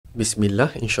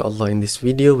Bismillah, inshallah in this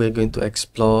video we're going to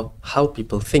explore how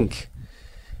people think.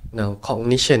 Now,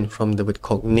 cognition from the word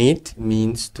cognate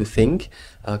means to think.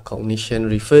 Cognition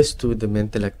refers to the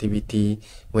mental activity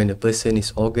when a person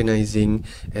is organizing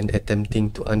and attempting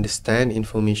to understand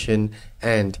information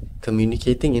and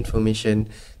communicating information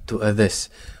to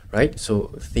others. Right,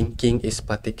 so thinking is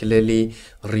particularly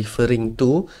referring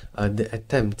to the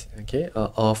attempt,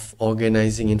 of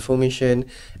organizing information,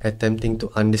 attempting to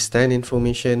understand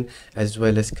information, as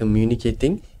well as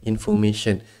communicating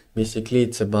information. Basically,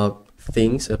 it's about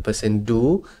things a person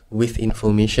do with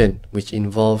information, which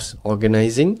involves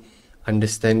organizing,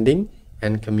 understanding,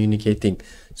 and communicating.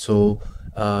 So,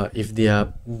 if they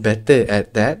are better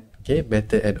at that,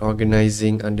 better at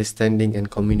organizing, understanding,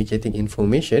 and communicating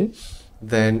information,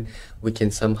 then we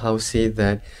can somehow say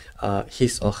that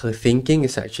his or her thinking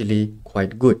is actually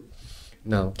quite good.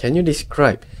 Now, can you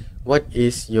describe what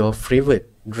is your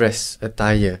favorite dress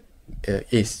attire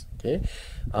is?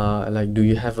 Like, do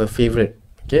you have a favorite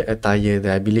attire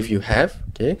that I believe you have?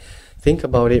 Think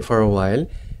about it for a while,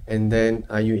 and then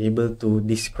are you able to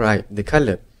describe the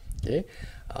color?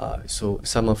 So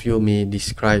some of you may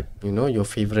describe, your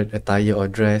favorite attire or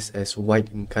dress as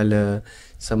white in color.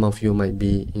 Some of you might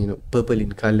be, purple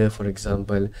in color, for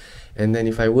example. And then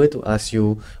if I were to ask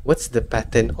you, what's the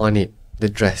pattern on it, the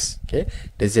dress?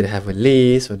 Does it have a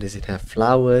lace, or does it have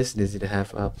flowers? Does it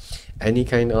have any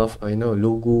kind of,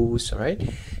 logos, right?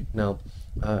 Now,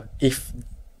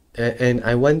 and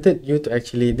I wanted you to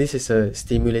actually, this is a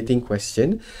stimulating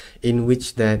question in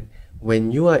which that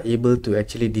when you are able to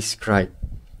actually describe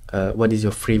what is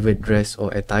your favorite dress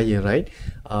or attire, right?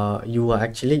 You are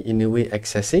actually in a way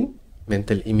accessing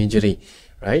mental imagery,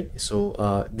 right?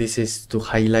 So this is to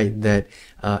highlight that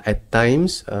at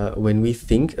times when we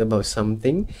think about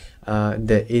something,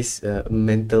 there is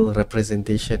mental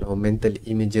representation or mental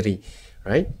imagery,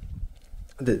 right?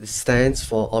 That stands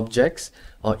for objects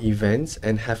or events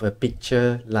and have a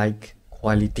picture-like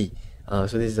quality.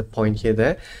 So this is the point here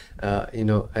that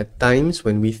at times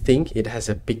when we think, it has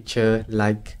a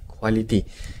picture-like quality,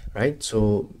 right?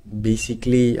 So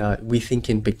basically we think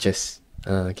in pictures.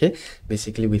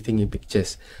 Basically we think in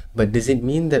pictures, but does it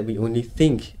mean that we only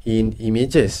think in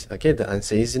images? The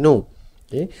answer is no.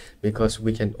 Because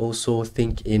we can also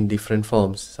think in different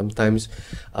forms. Sometimes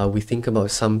we think about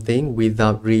something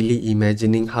without really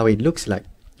imagining how it looks like.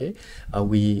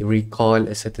 We recall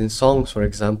a certain song, for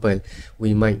example.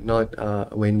 We might not,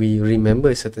 when we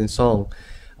remember a certain song,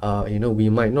 we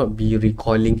might not be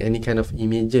recalling any kind of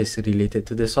images related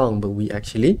to the song, but we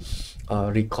actually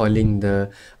recalling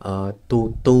the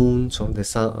tones of the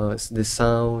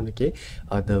sound,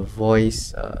 the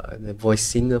voice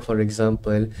singer, for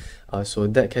example. So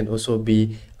that can also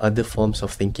be other forms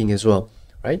of thinking as well,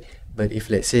 right? But if,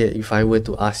 let's say, if I were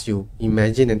to ask you,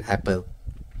 imagine an apple.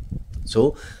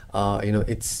 So,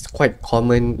 it's quite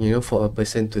common, for a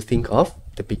person to think of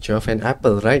the picture of an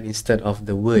apple, right, instead of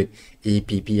the word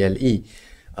apple.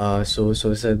 So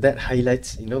that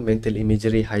highlights, mental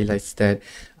imagery highlights that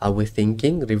our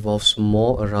thinking revolves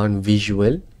more around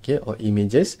visual, or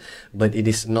images, but it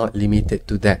is not limited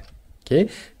to that.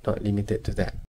 Not limited to that.